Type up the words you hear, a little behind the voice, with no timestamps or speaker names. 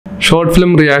Short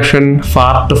film reaction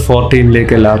part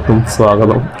 14 എല്ലാവർക്കും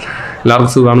സ്വാഗതം.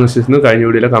 എല്ലാവർക്കും സുഖമാണെന്ന് വിശ്വസിക്കുന്നു. കഴിഞ്ഞ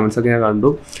വീഡിയോയിലെ കമൻസൊക്കെ ഞാൻ കണ്ടു.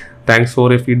 Thanks for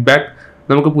A feedback.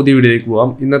 നമുക്ക് പുതിയ വീഡിയോയിലേക്ക്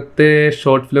പോകാം. ഇന്നത്തെ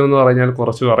ഷോർട്ട് ഫിലിം എന്ന് പറഞ്ഞാൽ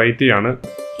കുറച്ച് വെറൈറ്റിയാണ്.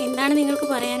 എന്താണ് നിങ്ങൾക്ക്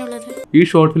പറയാനുള്ളത്? ഈ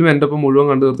ഷോർട്ട് ഫിലിം എൻ്റെ ഒപ്പം മുഴുവൻ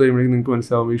കണ്ടു തീർത്ത് കഴിയുമ്പോഴേക്കും നിങ്ങൾക്ക്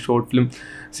മനസ്സിലാവും ഈ ഷോർട്ട് ഫിലിം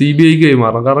CBIക്ക്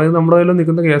കൈമാറണം. കാരണം ഇത് നമ്മുടെ കയ്യിൽ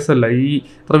നിൽക്കുന്ന കേസല്ല. ഈ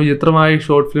ഇത്ര വിചിത്രമായ ഈ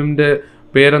ഷോർട്ട് ഫിലിമിൻ്റെ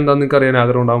പേരെന്താണെന്ന് നിങ്ങൾക്ക് അറിയാൻ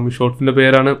ആഗ്രഹം ഉണ്ടാകും. ഈ ഷോർട്ട് ഫിലിമിൻ്റെ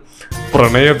പേരാണ്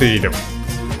പ്രണയതീരം.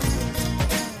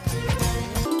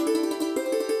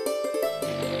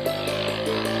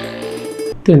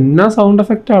 എന്നാ സൗണ്ട്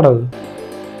എഫക്റ്റ് ആണത്?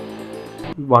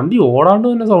 വണ്ടി ഓടാണ്ട്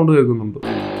തന്നെ സൗണ്ട് കേൾക്കുന്നുണ്ട്.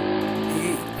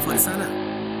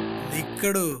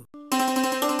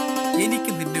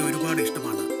 എനിക്ക് നിന്നെ ഒരുപാട്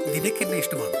ഇഷ്ടമാണ്. നിനക്ക് എന്നെ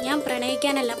ഇഷ്ടമാണ്. ഞാൻ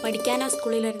പ്രണയിക്കാനല്ല പഠിക്കാനാ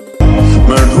സ്കൂളിൽ വരുന്നത്.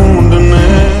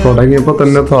 തുടങ്ങിയപ്പോ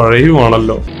തന്നെ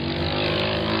തഴയുവാണല്ലോ.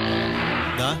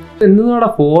 എന്നാടാ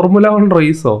ഫോർമുല 1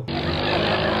 റേസോ?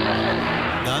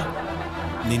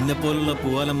 നിന്നെ പോലുള്ള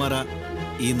പൂവാലന്മാര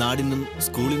ഈ നാടിനും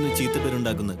സ്കൂളിനും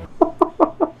ചീത്തപ്പേരുണ്ടാക്കുന്നത്.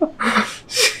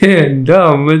 എന്റെ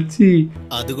അമ്മച്ചി,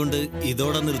 അതുകൊണ്ട്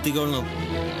ഇതോടെ നിർത്തിക്കൊള്ളണം.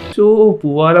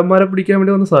 പൂവാലന്മാരെ പിടിക്കാൻ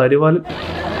വേണ്ടി വന്ന സാരിവാലൻ.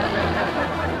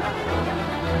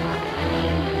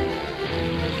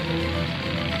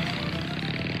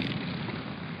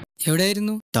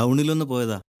 എവിടെയായിരുന്നു? ടൗണിലൊന്ന്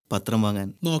പോയതാ പത്രം വാങ്ങാൻ.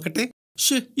 നോക്കട്ടെ.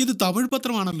 ഇത് തമിഴ്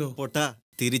പത്രമാണല്ലോ. പൊട്ടാ,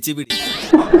 തിരിച്ചു പിടി.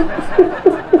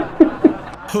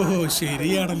 ഓ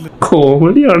ശരിയാണല്ലോ.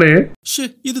 കോമഡിയാണേ.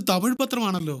 ഇത് തമിഴ്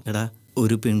പത്രമാണല്ലോ. എടാ,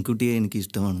 ഒരു പെൺകുട്ടിയെ എനിക്ക്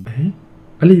ഇഷ്ടമാണ്.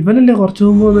 അല്ല, ഇവനല്ലേ കുറച്ചു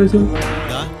മുമ്പ്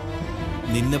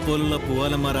നിന്നെ പോലുള്ള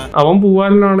പൂവാലന്മാര. അവൻ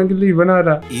പൂവാലനാണെങ്കിൽ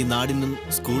ഇവനാരാ? ഈ നാടിനും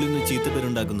സ്കൂളിനും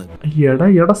ചീത്തപ്പേരുണ്ടാക്കുന്നത്.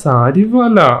 എടാ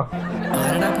സാരിവാല.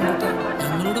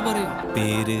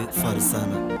 പേര്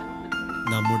ഫർസാന.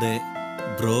 നമ്മുടെ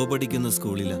ബ്രോ പഠിക്കുന്ന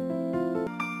സ്കൂളിലാ.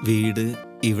 വീട്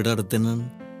ഇവിടെ അടുത്തന്നാണ്.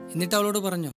 എന്നിട്ട് അവളോട്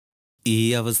പറഞ്ഞോ? ഈ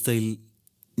അവസ്ഥയിൽ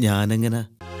ഞാനെങ്ങനെ?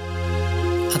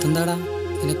 അതെന്താടാ,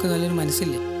 നിനക്ക് നല്ലൊരു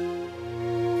മനസ്സില്ലേ?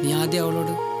 നീ ആദ്യം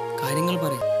അവളോട് കാര്യങ്ങൾ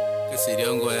പറയും.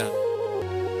 ശരിയാവും കോയ.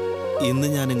 ഇന്ന്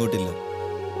ഞാൻ ഇങ്ങോട്ടില്ല.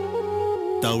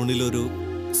 ടൗണിലൊരു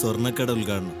സ്വർണ്ണക്കട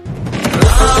ഉദ്ഘാടനം.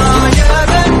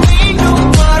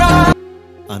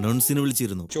 അനൗൺസിന്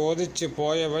വിളിച്ചിരുന്നു. ചോദിച്ചു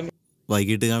പോയവൻ.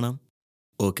 വൈകിട്ട് കാണാം.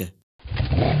 ഓക്കെ.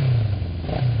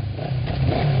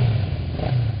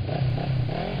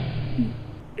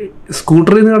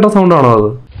 സ്കൂട്ടറിൽ നിന്ന് കേട്ട സൗണ്ട് ആണോ അത്?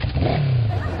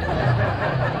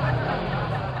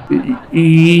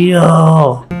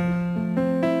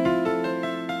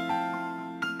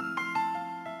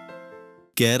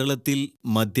 കേരളത്തിൽ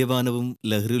മദ്യപാനവും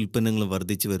ലഹരി ഉൽപ്പന്നങ്ങളും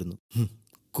വർദ്ധിച്ചു വരുന്നു.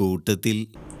 കൂട്ടത്തിൽ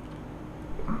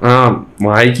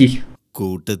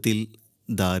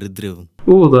ദാരിദ്ര്യവും.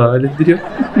 ദാരിദ്ര്യം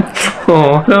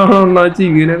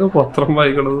ഇങ്ങനെയൊക്കെ പത്രം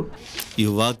വായിക്കണത്.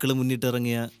 യുവാക്കള്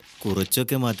മുന്നിട്ടിറങ്ങിയ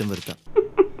കുറച്ചൊക്കെ മാറ്റം വരുത്താം.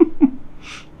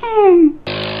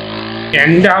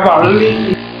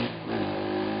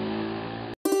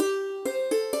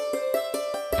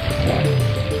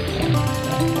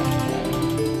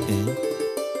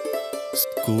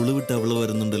 സ്കൂള് വിട്ട് അവള്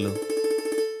വരുന്നുണ്ടല്ലോ.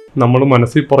 നമ്മള്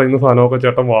മനസ്സിൽ പറയുന്ന സാധനമൊക്കെ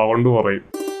ചേട്ടൻ വാഗോണ്ട് പറയും.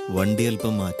 വണ്ടി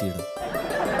അല്പം മാറ്റിയിടും.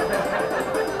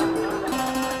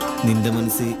 നിന്റെ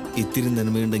മനസ്സിൽ ഇത്തിരി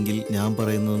നന്മയുണ്ടെങ്കിൽ ഞാൻ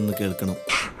പറയുന്നതൊന്ന് കേൾക്കണം.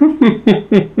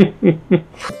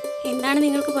 എന്താണ്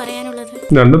നിങ്ങൾക്ക് പറയാനുള്ളത്?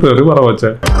 രണ്ട് തെറി പറ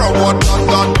വച്ചേ.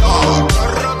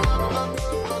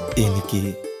 എനിക്ക്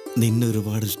നിന്നെ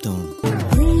ഒരുപാട് ഇഷ്ടമാണ്.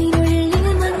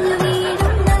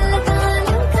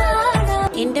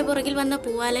 എന്റെ പുറകിൽ വന്ന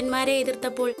പൂവാലന്മാരെ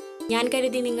എതിർത്തപ്പോൾ ഞാൻ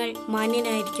കരുതി നിങ്ങൾ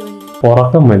മാന്യനായിരിക്കുമെന്ന്.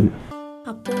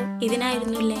 അപ്പോ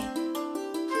ഇതിനായിരുന്നുല്ലേ?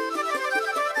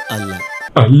 അല്ല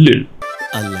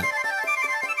അല്ല,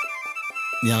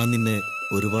 ഞാൻ നിന്നെ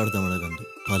ഒരുപാട് തവണ കണ്ടു,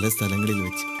 പല സ്ഥലങ്ങളിൽ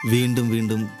വെച്ച്. വീണ്ടും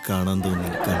വീണ്ടും കാണാൻ തോന്നി.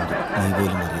 കണ്ടു. നീ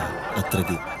പോലും അറിയാം.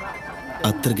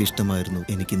 അത്രയ്ക്ക് ഇഷ്ടമായിരുന്നു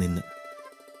എനിക്ക് നിന്നെ.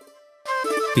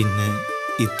 പിന്നെ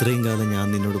ഇത്രയും കാലം ഞാൻ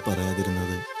നിന്നോട്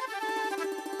പറയാതിരുന്നത്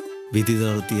വിധി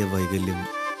താഴ്ത്തിയ വൈകല്യം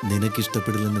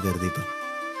നിനക്കിഷ്ടപ്പെടില്ലെന്ന് കരുതിയിട്ടാ.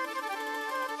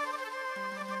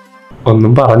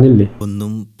 ഒന്നും പറഞ്ഞില്ലേ?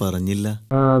 ഒന്നും പറഞ്ഞില്ല.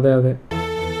 അതെ.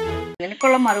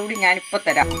 നിനക്കുള്ള മറുപടി ഞാനിപ്പോ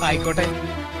തരാം. ആയിക്കോട്ടെ.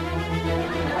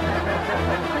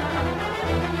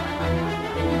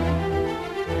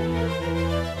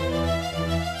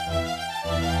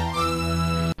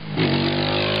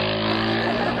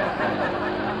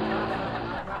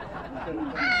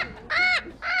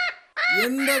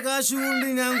 എന്റെ കാശ് കൊണ്ട്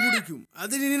ഞാൻ കുടിക്കും.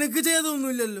 അതിന് നിനക്ക്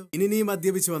ചെയ്തൊന്നുമില്ലല്ലോ. ഇനി നീ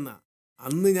മദ്യപിച്ചു വന്ന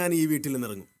അന്ന് ഞാൻ ഈ വീട്ടിൽ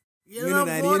നിന്നിറങ്ങും.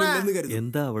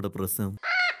 എന്താ അവിടെ പ്രശ്നം?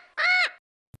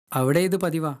 അവിടെ ഇത്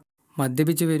പതിവാ.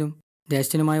 മദ്യപിച്ചു വരും,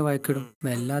 ജ്യേഷ്ഠനുമായി വഴക്കിടും.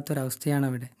 വല്ലാത്തൊരവസ്ഥയാണ്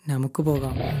അവിടെ. നമുക്ക്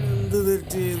പോകാം. എന്ത്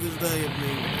തെറ്റ് ചെയ്തിട്ടാ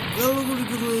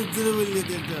കുടിക്കുന്നത്? ഇത്ര വലിയ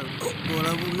തെറ്റാണ്.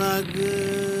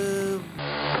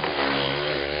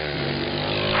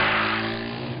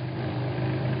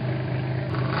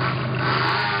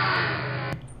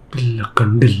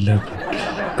 കണ്ടില്ല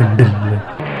കണ്ടില്ല.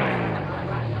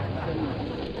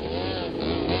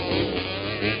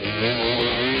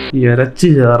 ഇരച്ചു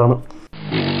കയറണം.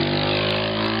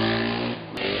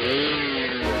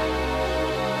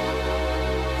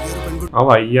 ആ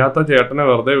വയ്യാത്ത ചേട്ടനെ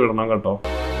വെറുതെ വിടണം കേട്ടോ.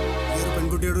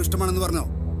 പെൺകുട്ടിയോട് ഇഷ്ടമാണെന്ന് പറഞ്ഞോ?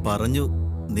 പറഞ്ഞു.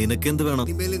 നിനക്കെന്ത് വേണം?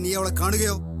 നീ അവളെ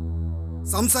കാണുകയോ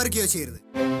സംസാരിക്കുകയോ ചെയ്യരുത്.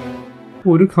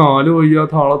 ഒരു കാല്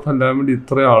വയ്യാത്ത ആളെ തല്ലാൻ വേണ്ടി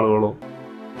ഇത്ര ആളുകളോ?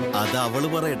 അത് അവള്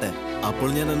പറയട്ടെ, അപ്പോൾ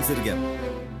ഞാൻ അനുസരിക്കാം.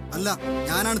 അല്ല,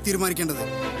 ഞാനാണ് തീരുമാനിക്കേണ്ടത്.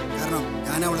 കാരണം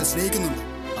ഞാൻ അവളെ സ്നേഹിക്കുന്നുണ്ട്.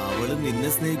 അവള് നിന്നെ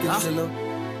സ്നേഹിക്കുന്നില്ലല്ലോ.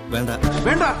 വേണ്ട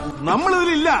വേണ്ട,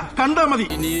 നമ്മളിതിലില്ല, കണ്ടാ മതി.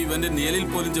 ഇനി ഇവന്റെ നിഴലിൽ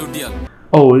പോലും ചവിട്ടിയാൽ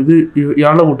ഓ, ഇത്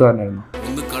ഇയാളുടെ കൂട്ടുകാരനായിരുന്നു.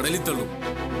 ഒന്ന് കടലിൽ തള്ളും.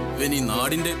 ഇവൻ ഈ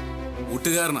നാടിന്റെ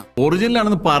കൂട്ടുകാരനാ. ഒറിജിനൽ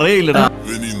ആണെന്ന് പറയില്ലടാ.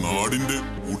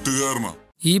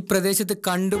 ഈ പ്രദേശത്ത്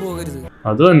കണ്ടുപോകരുത്.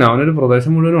 അത് തന്നെ, അവനൊരു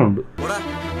പ്രദേശം മുഴുവനും ഉണ്ട്.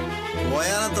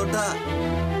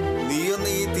 നീയൊന്ന്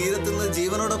ഈ തീരത്തുനിന്ന്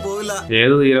ജീവനോടെ പോവില്ല.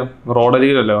 ഏത് തീരം?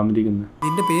 റോഡരികിലല്ലേ വന്നിരിക്കുന്നത്.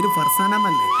 നിന്റെ പേര് ഫർസാന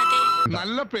എന്നല്ലേ?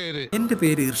 നല്ല പേര്. എന്റെ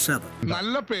പേര് ഇർഷാദ്.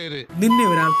 നല്ല പേര്. നിന്നെ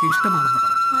ഒരാൾക്ക് ഇഷ്ടമാണെന്ന്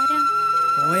പറഞ്ഞു. ആരാ?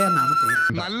 പോയെന്നാണ് പേര്.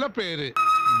 നല്ല പേര്.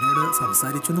 എന്നോട്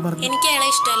സംസാരിച്ചു എന്ന് പറഞ്ഞു. എനിക്ക് അയാളെ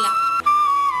ഇഷ്ടമല്ല.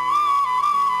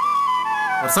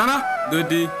 ഫർസാന, എന്ത്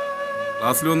പറ്റി?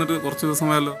 ക്ലാസ്സിൽ വന്നിട്ട് കുറച്ച്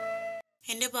ദിവസമായല്ലോ.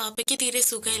 എന്റെ പാപ്പയ്ക്ക് തീരെ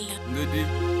സുഖമില്ല. എന്ത് പറ്റി?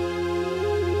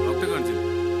 ഡോക്ടറെ കാണിച്ചില്ല?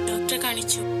 ഡോക്ടറെ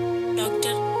കാണിച്ചു.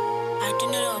 ഡോക്ടർ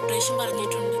ആറ്റിനൊരു ഓപ്പറേഷൻ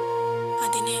പറഞ്ഞിട്ടുണ്ട്.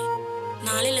 അതിന്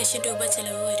 4 ലക്ഷം രൂപ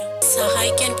ചെലവ് വരും.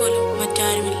 സഹായിക്കാൻ പോലും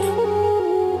മറ്റാരുമില്ല.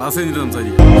 ക്ലാസ് കഴിഞ്ഞിട്ട്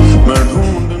സംസാരിക്കാം.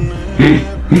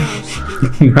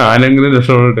 ഞാനെങ്ങനെ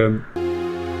രക്ഷപ്പെടട്ടെ?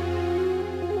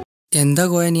 എന്താ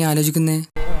കോയ നീ ആലോചിക്കുന്നേ?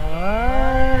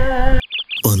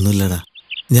 ഒന്നുമില്ലടാ,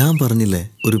 ഞാൻ പറഞ്ഞില്ലേ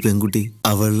ഒരു പെൺകുട്ടി,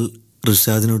 അവൾ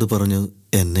ഋഷാദിനോട് പറഞ്ഞു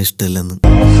എന്നെ ഇഷ്ടമല്ലെന്ന്.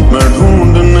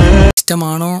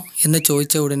 ഇഷ്ടമാണോ എന്ന്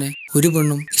ചോദിച്ച ഉടനെ ഒരു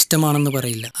പെണ്ണും ഇഷ്ടമാണെന്ന്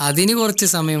പറയില്ല. അതിന് കുറച്ച്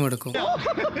സമയമെടുക്കും.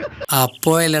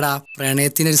 അപ്പോയല്ലടാ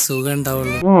പ്രണയത്തിനൊരു സുഖം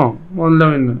ഉണ്ടാവുള്ളൂ. അല്ല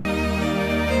പിന്നെ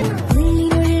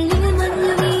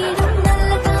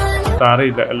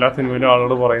അറിയില്ല. എല്ലാ സിനിമയിലും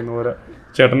ആളോട് പറയുന്ന പോലെ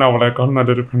ചേട്ടൻ അവളേക്കാൾ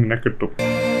നല്ലൊരു പെണ്ണിനെ കിട്ടും.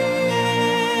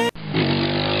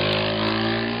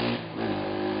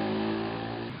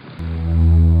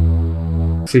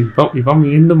 പക്ഷെ ഇപ്പം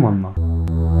വീണ്ടും വന്ന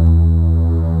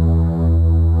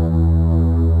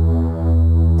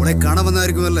കാണാൻ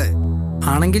വന്നായിരിക്കുമല്ലേ?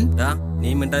 ആണെങ്കിൽ നീ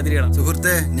മിണ്ടാതിരിക്കണം.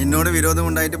 സുഹൃത്തെ, നിന്നോട് വിരോധം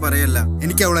ഉണ്ടായിട്ട് പറയല്ല.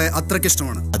 എനിക്ക് അവളെ അത്രയ്ക്ക്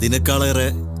ഇഷ്ടമാണ്. അതിനേക്കാളേറെ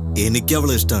എനിക്ക്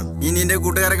അവളെ ഇഷ്ടമാണ്. നീ നിന്റെ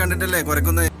കൂട്ടുകാരെ കണ്ടിട്ടല്ലേ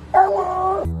കുറയ്ക്കുന്നത്?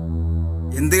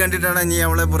 എന്ത് കണ്ടിട്ടാണ് നീ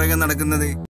അവളെ പുറകെ നടക്കുന്നത്?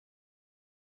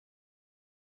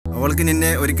 അവൾക്ക്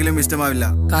നിന്നെ ഒരിക്കലും ഇഷ്ടമാവില്ല.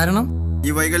 കാരണം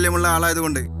ഈ വൈകല്യമുള്ള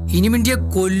ആളായതുകൊണ്ട്. ഇനി മിണ്ടിയ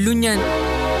കൊല്ലും ഞാൻ.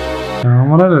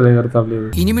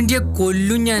 ഇനി മിണ്ടിയ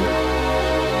കൊല്ലും ഞാൻ.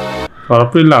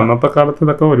 കുഴപ്പമില്ല, അന്നത്തെ കാലത്ത്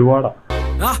ഇതൊക്കെ ഒരുപാടാ.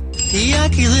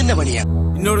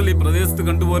 എന്നോടല്ലേ ഈ പ്രദേശത്ത്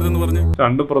കണ്ടുപോരുതെന്ന് പറഞ്ഞു?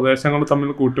 2 പ്രദേശങ്ങൾ തമ്മിൽ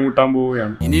കൂട്ടിമുട്ടാൻ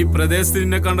പോവുകയാണ്. ഇനി ഈ പ്രദേശത്ത്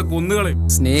നിന്നെ കണ്ട കൊന്നുകളെ.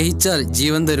 സ്നേഹിച്ചാൽ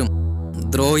ജീവൻ തരും,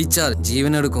 ദ്രോഹിച്ചാൽ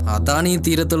ജീവൻ എടുക്കും. അതാണ് ഈ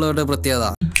തീരത്തുള്ളവരുടെ പ്രത്യേകത.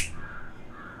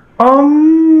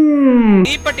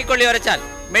 തീപ്പട്ടിക്കൊള്ളി വരച്ചാൽ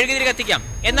മെഴുകുതിരി കത്തിക്കാം,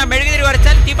 എന്നാൽ മെഴുകുതിരി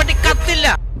വരച്ചാൽ തീപ്പട്ടി കത്തില്ല.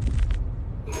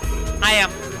 I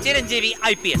am Chiranjeevi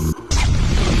IPS.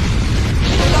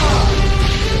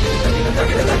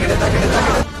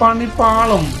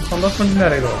 പണിപ്പാളും സന്തോഷത്തിന്റെ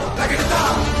അറിയോ?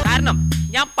 കാരണം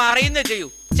ഞാൻ പറയുന്നത് ചെയ്യൂ,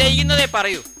 ചെയ്യുന്നതേ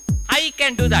പറയൂ. I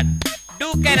can do that. Do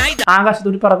can I?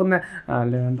 ആകാശത്തൂരി പറക്കുന്ന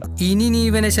വേണ്ട. ഇനി നീ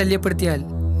ഇവനെ ശല്യപ്പെടുത്തിയാൽ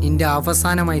നിന്റെ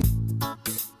അവസാനമായി.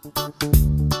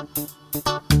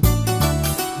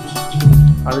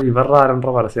 അത് ഇവരുടെ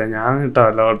ആരണ്ടോ പരസ്യ, ഞാൻ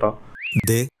കിട്ടാവല്ലോ കേട്ടോ.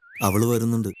 ദേ അവള്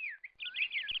വരുന്നുണ്ട്.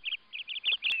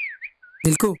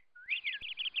 നിൽക്കൂ,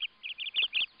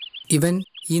 ഇവൻ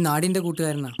ഈ നാടിന്റെ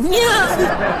കൂട്ടുകാരനാ.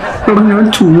 ഞാൻ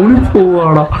ചൂടി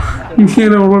പോവാടാ.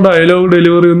 ഇങ്ങനെ ഡയലോഗ്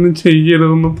ഡെലിവറി ഒന്നും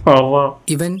ചെയ്യരുതെന്ന് പറ.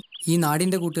 ഇവൻ ഈ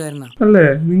നാടിന്റെ കൂട്ടുകാരനാ. അല്ലേ,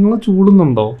 നിങ്ങൾ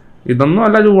ചൂടുന്നുണ്ടോ? ഇതൊന്നും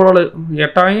അല്ല ചൂടള്.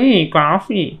 ഏട്ടായി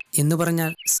കാഫി എന്ന്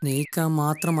പറഞ്ഞാൽ സ്നേഹിക്കാൻ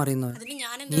മാത്രം അറിയുന്നവൻ.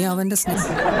 നീ അവന്റെ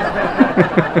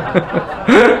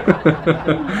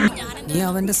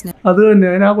അത് തന്നെ,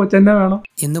 അതിന് ആ കൊച്ചെന്നെ വേണം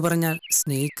എന്ന് പറഞ്ഞാൽ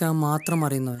സ്നേഹിക്കാൻ മാത്രം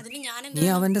അറിയുന്നവൻ. നീ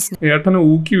അവന്റെ ഏട്ടനെ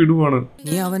ഊക്കി വിടുവാണ്.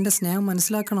 നീ അവന്റെ സ്നേഹം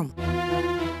മനസ്സിലാക്കണം.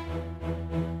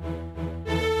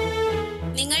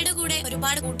 നിങ്ങളുടെ കൂടെ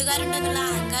ഒരുപാട് കൂട്ടുകാരുണ്ടെന്നുള്ള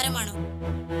അഹങ്കാരമാണോ?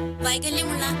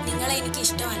 വൈകല്യമുള്ള നിങ്ങളെ എനിക്ക്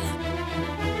ഇഷ്ടമല്ല.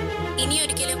 ഇനി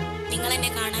ഒരിക്കലും നിങ്ങൾ എന്നെ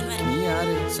കാണാൻ വരണം. നീ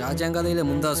ആര്? ഷാജാൻ കഥയിലെ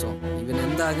മുന്താസോ? ഇവൻ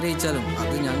എന്താഗ്രഹിച്ചാലും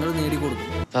അത് ഞങ്ങൾ നേടിക്കൊടുക്കും.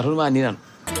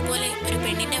 അതുപോലെ ഒരു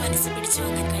പെണ്ണിന്റെ മനസ്സ് പിടിച്ചു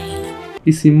വാങ്ങാൻ കഴിയില്ല.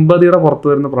 ഈ സിമ്പതിയുടെ പുറത്ത്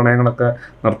വരുന്ന പ്രണയങ്ങളൊക്കെ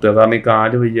നിർത്തുക. കാരണം ഈ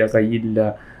കാല് വയ്യ, കൈയില്ല,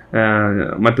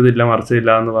 മറ്റതില്ല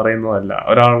മറിച്ചില്ല എന്ന് പറയുന്നതല്ല.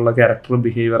 ഒരാളുടെ ക്യാരക്ടർ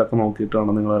ബിഹേവിയർ ഒക്കെ നോക്കിയിട്ട്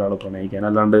വേണം നിങ്ങൾ ഒരാൾ പ്രണയിക്കാൻ.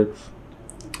 അല്ലാണ്ട്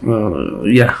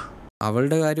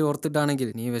അവളുടെ കാര്യം ഓർത്തിട്ടാണെങ്കിൽ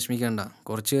നീ വിഷമിക്കണ്ട.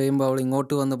 കുറച്ച് കഴിയുമ്പോൾ അവൾ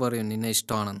ഇങ്ങോട്ട് വന്ന് പറയും നിന്നെ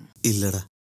ഇഷ്ടമാണെന്ന്. ഇല്ലടാ,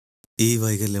 ഈ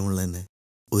വൈകല്യമുള്ള എന്നെ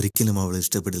ഒരിക്കലും അവൾ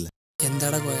ഇഷ്ടപ്പെടില്ല.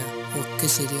 എന്താടാ കോയ, ഒക്കെ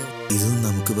ശരിയാവും. ഇതൊന്നും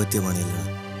നമുക്ക് പറ്റിയ പണിയല്ല.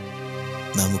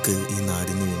 നമുക്ക് ഈ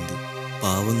നാടിന് വേണ്ടി,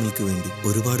 പാവങ്ങൾക്ക് വേണ്ടി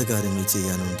ഒരുപാട് കാര്യങ്ങൾ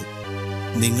ചെയ്യാനുണ്ട്.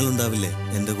 നിങ്ങളുണ്ടാവില്ലേ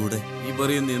എന്റെ കൂടെ? ഈ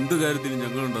പറയുന്ന എന്ത് കാര്യത്തിനും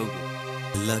ഞങ്ങളുണ്ടാവും.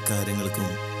 എല്ലാ കാര്യങ്ങൾക്കും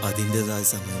അതിൻ്റെതായ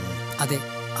സമയമാണ്. അതെ,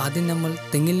 ആദ്യം നമ്മൾ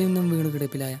തെങ്ങിൽ നിന്നും വീണു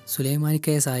കിടപ്പിലായ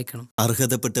സുലൈമാനിക്കയെ സഹായിക്കണം.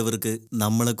 അർഹതപ്പെട്ടവർക്ക്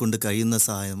നമ്മളെ കൊണ്ട് കഴിയുന്ന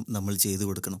സഹായം നമ്മൾ ചെയ്തു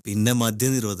കൊടുക്കണം. പിന്നെ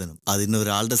മദ്യനിരോധനം, അതിന്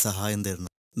ഒരാളുടെ സഹായം തരണം.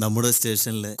 നമ്മുടെ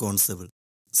സ്റ്റേഷനിലെ കോൺസ്റ്റബിൾ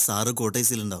സാറ്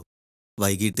കോട്ടേഴ്സിലുണ്ടാവും.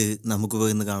 വൈകിട്ട് നമുക്ക്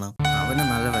പോയി ഒന്ന് കാണാം. അവന്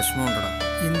നല്ല വിഷമമുണ്ടടാ.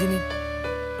 എന്തിന്?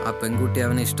 ആ പെൺകുട്ടി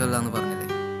അവനെ ഇഷ്ടമല്ല എന്ന് പറഞ്ഞില്ലേ?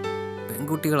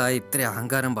 പെൺകുട്ടികളായി ഇത്ര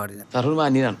അഹങ്കാരം പാടില്ല.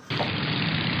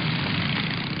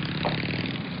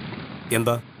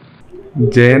 എന്താ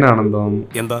ജയനാണെന്തോ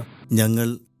എന്താ? ഞങ്ങൾ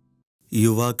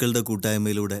യുവാക്കളുടെ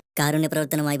കൂട്ടായ്മയിലൂടെ കാരുണ്യ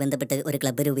പ്രവർത്തനവുമായി ബന്ധപ്പെട്ട് ഒരു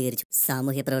ക്ലബ്ബ് രൂപീകരിച്ചു.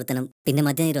 സാമൂഹ്യ പ്രവർത്തനം, പിന്നെ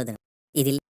മദ്യനിരോധനം.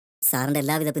 ഇതിൽ സാറിന്റെ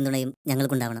എല്ലാവിധ പിന്തുണയും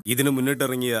ഞങ്ങൾക്കുണ്ടാവണം. ഇതിന്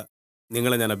മുന്നിട്ടിറങ്ങിയ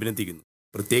നിങ്ങളെ ഞാൻ അഭിനന്ദിക്കുന്നു.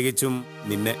 പ്രത്യേകിച്ചും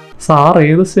നിന്നെ. സാർ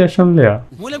ഏത് സ്റ്റേഷനിലെയാ?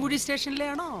 മൂലമുടി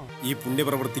സ്റ്റേഷനിലാണോ? ഈ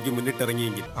പുണ്യപ്രവൃത്തിക്ക്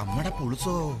മുന്നിട്ടിറങ്ങിയെങ്കിൽ അമ്മടെ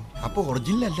പുളിസോ അപ്പൊ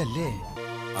ഒറിജിനൽ അല്ലല്ലേ?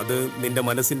 അത് നിന്റെ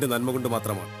മനസ്സിന്റെ നന്മ കൊണ്ട്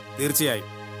മാത്രമാണ്. തീർച്ചയായും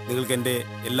നിങ്ങൾക്ക് എന്റെ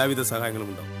എല്ലാവിധ സഹായങ്ങളും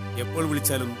ഉണ്ടാവും. എപ്പോൾ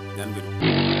വിളിച്ചാലും ഞാൻ വരും.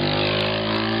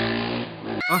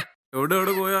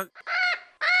 എവിടെ പോയാ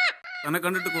തന്നെ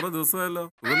കണ്ടിട്ട് കുറെ ദിവസമായല്ലോ.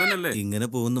 തന്നെയല്ലേ? ഇങ്ങനെ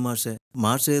പോകുന്നു മാഷെ.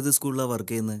 മാഷ് ഏത് സ്കൂളിലാ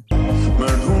വർക്ക് ചെയ്യുന്നത്?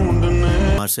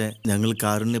 മാഷെ, ഞങ്ങൾ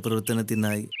കാരുണ്യ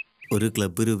പ്രവർത്തനത്തിനായി ഒരു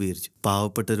ക്ലബ്ബ് രൂപീകരിച്ചു.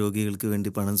 പാവപ്പെട്ട രോഗികൾക്ക് വേണ്ടി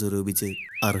പണം സ്വരൂപിച്ച്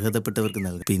അർഹതപ്പെട്ടവർക്ക്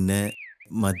നൽകും. പിന്നെ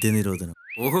മദ്യനിരോധനം.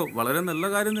 ഓഹോ, വളരെ നല്ല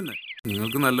കാര്യം തന്നെ.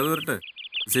 നിങ്ങൾക്ക് നല്ലത് വരട്ടെ.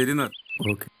 ശരി എന്നാൽ.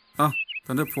 ഓക്കെ.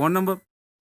 തന്റെ ഫോൺ നമ്പർ?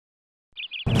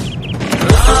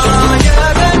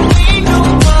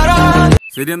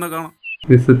 ശരി എന്നാ കാണാം.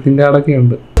 വിസിറ്റിംഗ് കാർഡൊക്കെ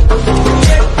ഉണ്ട്.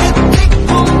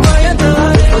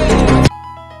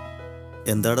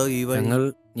 എന്താടോ ഈ വഴി? ഞങ്ങൾ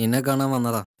നിന്നെ കാണാൻ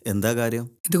വന്നതാ. എന്താ കാര്യം?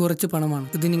 ഇത് കുറച്ച് പണമാണ്.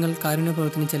 ഇത് നിങ്ങൾ കാരുണ്യ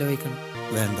പ്രവർത്തനം ചെലവഴിക്കണം.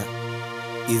 വേണ്ട,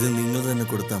 ഇത് നിങ്ങൾ തന്നെ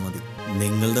കൊടുത്താൽ മതി.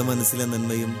 നിങ്ങളുടെ മനസ്സിലെ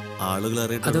നന്മയും ആളുകൾ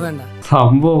അറിയട്ടെ. അത് വേണ്ട.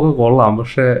 സംഭവമൊക്കെ കൊള്ളാം,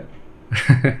 പക്ഷെ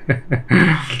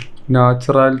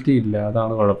നാച്ചുറാലിറ്റി ഇല്ല,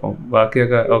 അതാണ് കുഴപ്പം.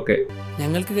 ബാക്കിയൊക്കെ ഓക്കെ.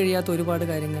 ഞങ്ങൾക്ക് കഴിയാത്ത ഒരുപാട്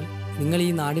കാര്യങ്ങൾ നിങ്ങൾ ഈ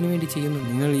നാടിനു വേണ്ടി ചെയ്യുന്നു.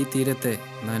 നിങ്ങൾ ഈ തീരത്തെ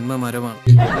നന്മ മരമാണ്.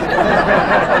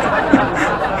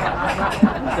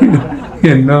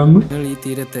 എന്നാന്ന്? നിങ്ങൾ ഈ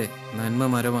തീരത്തെ നന്മ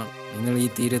മരമാണ്. നിങ്ങൾ ഈ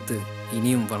തീരത്ത്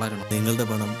ഇനിയും വളരണം. നിങ്ങളുടെ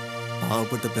പണം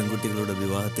പാവപ്പെട്ട പെൺകുട്ടികളുടെ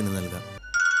വിവാഹത്തിന് നൽകാം.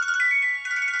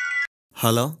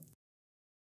 ഹലോ,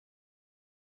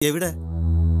 എവിടെ?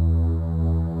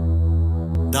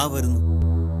 ദാ വരുന്നു.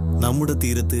 നമ്മുടെ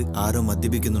തീരത്ത് ആരോ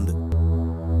മദ്യപിക്കുന്നുണ്ട്.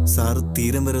 സാർ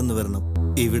തീരം വരെ ഒന്ന് വരണം.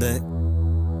 ഇവിടെ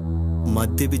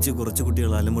മദ്യപിച്ച് കുറച്ചു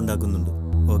കുട്ടികൾ അലമ്പുണ്ടാക്കുന്നുണ്ട്.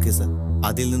 ഓക്കെ സാർ,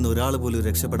 അതിൽ നിന്ന് ഒരാൾ പോലും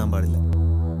രക്ഷപ്പെടാൻ പാടില്ല.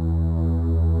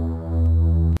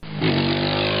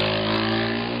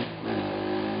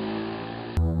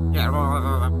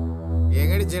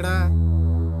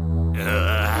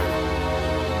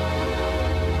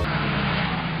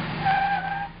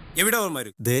 എവിടെ അവന്മാര്?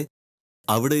 ദേ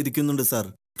അവിടെ ഇരിക്കുന്നുണ്ട് സാർ.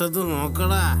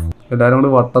 നോക്കടാ, എല്ലാരും കൂടി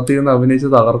വട്ടത്തിൽ നിന്ന് അഭിനയിച്ച്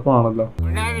തകർക്കുവാണല്ലോ.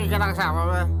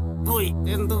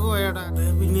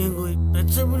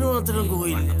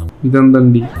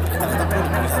 ഇതെന്തണ്ടി?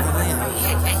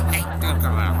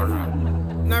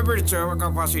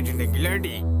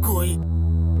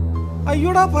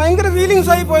 അയ്യോടാ, ഭയങ്കര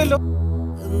ഫീലിങ്സ് ആയി പോയല്ലോ.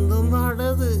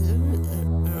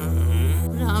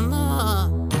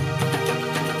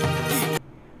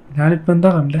 ഞാനിപ്പോ എന്താ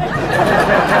കണ്ടേ?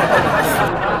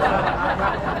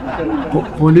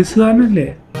 പോലീസുകാരനല്ലേ?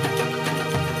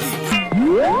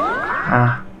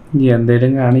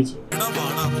 എന്തേലും കാണിക്കും.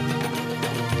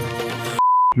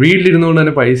 വീട്ടിലിരുന്നുകൊണ്ട്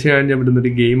തന്നെ പൈസ കാണിക്കാൻ പറ്റുന്ന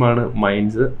ഒരു ഗെയിമാണ്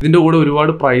മൈൻഡ്സ്. ഇതിന്റെ കൂടെ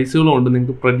ഒരുപാട് പ്രൈസുകളുണ്ട്.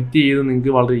 നിങ്ങൾക്ക് പ്രെഡിക്റ്റ് ചെയ്ത്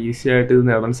നിങ്ങൾക്ക് വളരെ ഈസി ആയിട്ട് ഇത്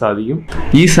നേടാൻ സാധിക്കും.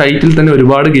 ഈ സൈറ്റിൽ തന്നെ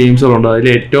ഒരുപാട് ഗെയിംസുകളുണ്ട്. അതിൽ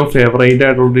ഏറ്റവും ഫേവറേറ്റ്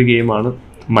ആയിട്ടുള്ളൊരു ഗെയിമാണ്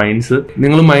മൈൻഡ്സ്.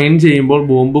 നിങ്ങൾ മൈൻഡ് ചെയ്യുമ്പോൾ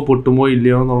ബോംബ് പൊട്ടുമോ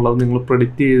ഇല്ലയോ എന്നുള്ളത് നിങ്ങൾ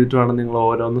പ്രെഡിക്റ്റ് ചെയ്തിട്ട് വേണം നിങ്ങൾ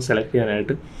ഓരോന്ന് സെലക്ട്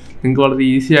ചെയ്യാനായിട്ട്. നിങ്ങൾക്ക് വളരെ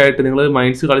ഈസി ആയിട്ട്, നിങ്ങൾ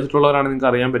മൈൻഡ്സ് കളിച്ചിട്ടുള്ളവരാണ്, നിങ്ങൾക്ക്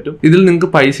അറിയാൻ പറ്റും. ഇതിൽ നിങ്ങൾക്ക്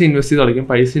പൈസ ഇൻവെസ്റ്റ് ചെയ്ത് കളിക്കും.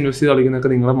 പൈസ ഇൻവെസ്റ്റ് ചെയ്ത്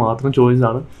കളിക്കുന്നതൊക്കെ നിങ്ങളെ മാത്രം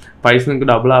ചോയ്സാണ്. പൈസ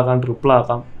നിങ്ങൾക്ക് ഡബിൾ ആക്കാം, ട്രിപ്പിൾ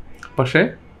ആക്കാം. പക്ഷേ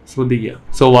ശ്രദ്ധിക്കുക.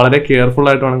 സോ വളരെ കെയർഫുൾ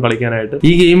ആയിട്ട് വേണം കളിക്കാനായിട്ട്.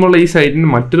 ഈ ഗെയിമുള്ള ഈ സൈറ്റിന്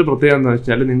മറ്റൊരു പ്രത്യേകത എന്ന്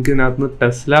വെച്ചാൽ നിങ്ങൾക്ക് ഇതിനകത്ത് നിന്ന്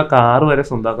ടെസ്ല കാർ വരെ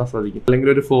സ്വന്തമാക്കാൻ സാധിക്കും. അല്ലെങ്കിൽ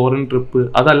ഒരു ഫോറിൻ ട്രിപ്പ്,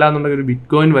 അതല്ലാന്നുണ്ടെങ്കിൽ ഒരു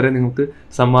ബിറ്റ്കോയിൻ വരെ നിങ്ങൾക്ക്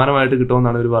സമ്മാനമായിട്ട്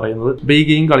കിട്ടുമെന്നാണ് ഇവർ പറയുന്നത്. അപ്പോൾ ഈ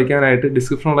ഗെയിം കളിക്കാനായിട്ട്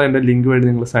ഡിസ്ക്രിപ്ഷനുള്ള എൻ്റെ ലിങ്ക് വഴി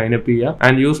നിങ്ങൾ സൈൻ അപ്പ് ചെയ്യുക.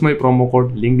 And use my promo code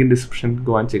link in description.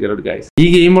 Go and check it out guys. ഈ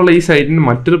ഗെയിമുള്ള ഈ സൈറ്റിന്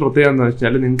മറ്റൊരു പ്രത്യേകത എന്ന്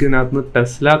വെച്ചാൽ നിങ്ങൾക്ക് ഇതിനകത്ത് നിന്ന്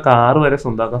ടെസ്ല കാർ വരെ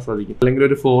സ്വന്തമാക്കാൻ സാധിക്കും. അല്ലെങ്കിൽ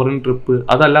ഒരു ഫോറിൻ ട്രിപ്പ്,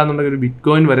 അതല്ലാന്നുണ്ടെങ്കിൽ ഒരു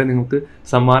ബിറ്റ്കോയിൻ വരെ നിങ്ങൾക്ക്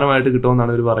സമ്മാനമായിട്ട്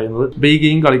കിട്ടുമെന്നാണ് ഇവർ പറയുന്നത്. അപ്പോൾ ഈ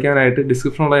ഗെയിം കളിക്കാനായിട്ട്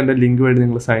ഡിസ്ക്രിപ്ഷനുള്ള എൻ്റെ ലിങ്ക് വഴി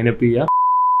നിങ്ങൾ സൈൻ അപ്പ് ചെയ്യുക.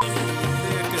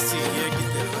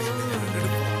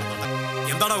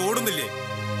 എന്താടാ ഓടുന്നില്ലേ?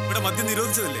 ഇവിടെ മദ്യം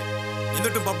നിരോധിച്ചതല്ലേ?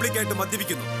 എന്നിട്ടും പബ്ലിക്കായിട്ട്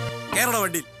മദ്യപിക്കുന്നു. കേരള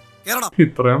വണ്ടി, കേരള.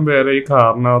 ഇത്രയും പേരെ ഈ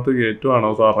കാറിനകത്ത്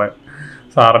കയറ്റുവാണോ സാറേ?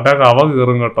 സാറിന്റെ കവ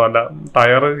കീറും കേട്ടോ, അല്ല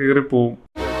ടയർ കീറിപ്പോവും.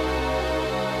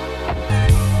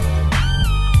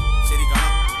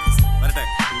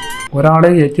 ഒരാളെ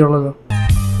കയറ്റിയുള്ളത്.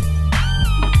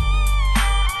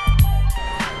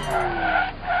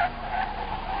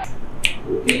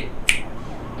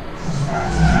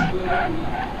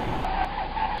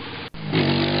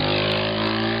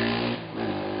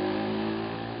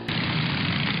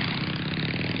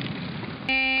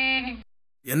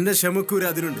 എന്റെ ക്ഷമക്കൊരു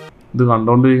അതിരുണ്ട്. ഇത്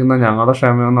കണ്ടോണ്ടിരിക്കുന്ന ഞങ്ങളുടെ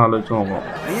ക്ഷമയൊന്ന് ആലോചിച്ച് നോക്കണം.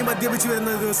 നീ മദ്യപിച്ച്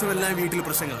വരുന്ന ദിവസമെല്ലാം വീട്ടിൽ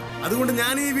പ്രശ്നങ്ങൾ. അതുകൊണ്ട്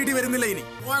ഞാൻ ഈ വീട്ടിൽ വരുന്നില്ല ഇനി.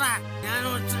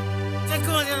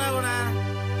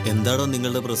 എന്താണോ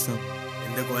നിങ്ങളുടെ പ്രശ്നം?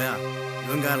 എന്റെ കോയ,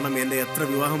 ഇവൻ കാരണം എന്റെ എത്ര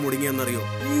വിവാഹം മുടങ്ങിയെന്നറിയോ?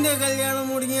 നിന്റെ കല്യാണം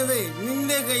മുടങ്ങിയത്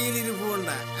നിന്റെ കയ്യിലിരിപ്പ്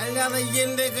കൊണ്ടാ, അല്ലാതെ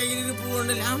എന്റെ കയ്യിലിരിപ്പ്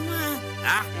കൊണ്ടല്ല.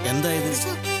 എന്തായത്?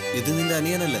 ഇത് നിന്റെ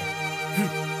അനിയനല്ലേ?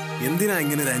 എന്തിനാ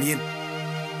ഇങ്ങനെ ഒരു അനിയൻ?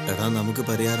 എടാ, നമുക്ക്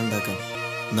പരിഹാരം ഉണ്ടാക്കാം.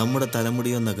 നമ്മുടെ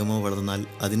തലമുടിയോ നഖമോ വളർന്നാൽ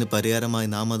അതിന് പരിഹാരമായി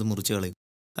നാം അത് മുറിച്ചു കളയും,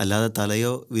 അല്ലാതെ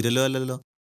തലയോ വിരലോ അല്ലല്ലോ.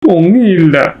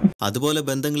 അതുപോലെ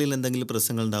ബന്ധങ്ങളിൽ എന്തെങ്കിലും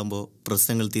പ്രശ്നങ്ങൾ ഉണ്ടാകുമ്പോൾ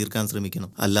പ്രശ്നങ്ങൾ തീർക്കാൻ ശ്രമിക്കണം,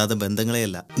 അല്ലാതെ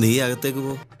ബന്ധങ്ങളെയല്ല. നീ അകത്തേക്ക്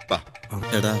പോ.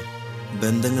 എടാ,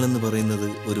 ബന്ധങ്ങൾ എന്ന് പറയുന്നത്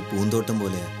ഒരു പൂന്തോട്ടം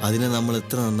പോലെയാ. അതിനെ നമ്മൾ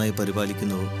എത്ര നന്നായി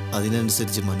പരിപാലിക്കുന്നുവോ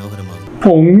അതിനനുസരിച്ച് മനോഹരമാകും.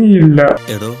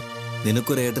 എടോ,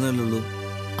 നിനക്കൊരു ഏട്ടനല്ലുള്ളൂ,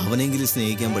 അവനെങ്കിലും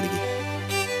സ്നേഹിക്കാൻ പഠിക്കും.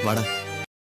 വാടാ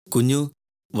കുഞ്ഞു,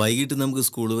 വൈകിട്ട് നമുക്ക്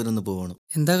സ്കൂൾ വരെ ഒന്ന് പോകണം.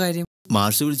 എന്താ കാര്യം?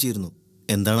 മാഷ് വിളിച്ചിരുന്നു,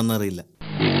 എന്താണെന്നറിയില്ല.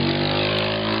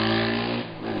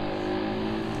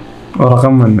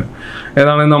 ഉറക്കം തന്നെ.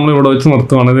 ഏതാണെങ്കിൽ നമ്മൾ ഇവിടെ വെച്ച്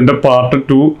നിർത്തുകയാണ്. ഇതിൻ്റെ പാർട്ട്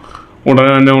 2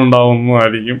 ഉടനെ തന്നെ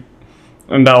ഉണ്ടാവുന്നതായിരിക്കും.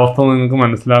 എൻ്റെ അവസ്ഥ നിങ്ങൾക്ക്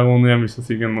മനസ്സിലാകുമെന്ന് ഞാൻ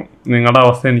വിശ്വസിക്കുന്നു. നിങ്ങളുടെ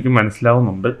അവസ്ഥ എനിക്ക്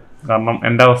മനസ്സിലാവുന്നുണ്ട്. കാരണം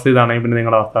എൻ്റെ അവസ്ഥ ഇതാണെങ്കിൽ പിന്നെ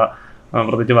നിങ്ങളുടെ അവസ്ഥ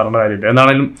പ്രത്യേകിച്ച് പറയേണ്ട കാര്യമില്ല.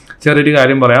 എന്താണെങ്കിലും ചെറിയൊരു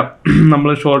കാര്യം പറയാം. നമ്മൾ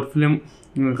ഷോർട്ട് ഫിലിം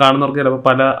കാണുന്നവർക്ക് ചിലപ്പോൾ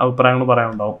പല അഭിപ്രായങ്ങൾ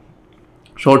പറയാനുണ്ടാവും.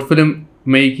 ഷോർട്ട് ഫിലിം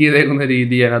മേക്ക് ചെയ്തേക്കുന്ന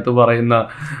രീതി, അതിനകത്ത് പറയുന്ന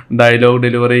ഡയലോഗ്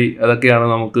ഡെലിവറി, അതൊക്കെയാണ്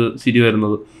നമുക്ക് ശരി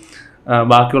വരുന്നത്.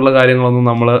 ബാക്കിയുള്ള കാര്യങ്ങളൊന്നും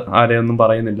നമ്മൾ ആരെയൊന്നും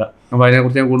പറയുന്നില്ല. അപ്പോൾ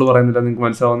അതിനെക്കുറിച്ച് ഞാൻ കൂടുതൽ പറയുന്നില്ല, നിങ്ങൾക്ക്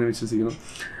മനസ്സിലാവുമെന്ന് വിശ്വസിക്കുന്നു.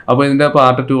 അപ്പോൾ ഇതിൻ്റെ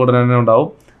പാർട്ട് 2 ഉടനെ തന്നെ ഉണ്ടാവും.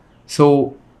 So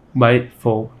by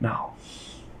for now.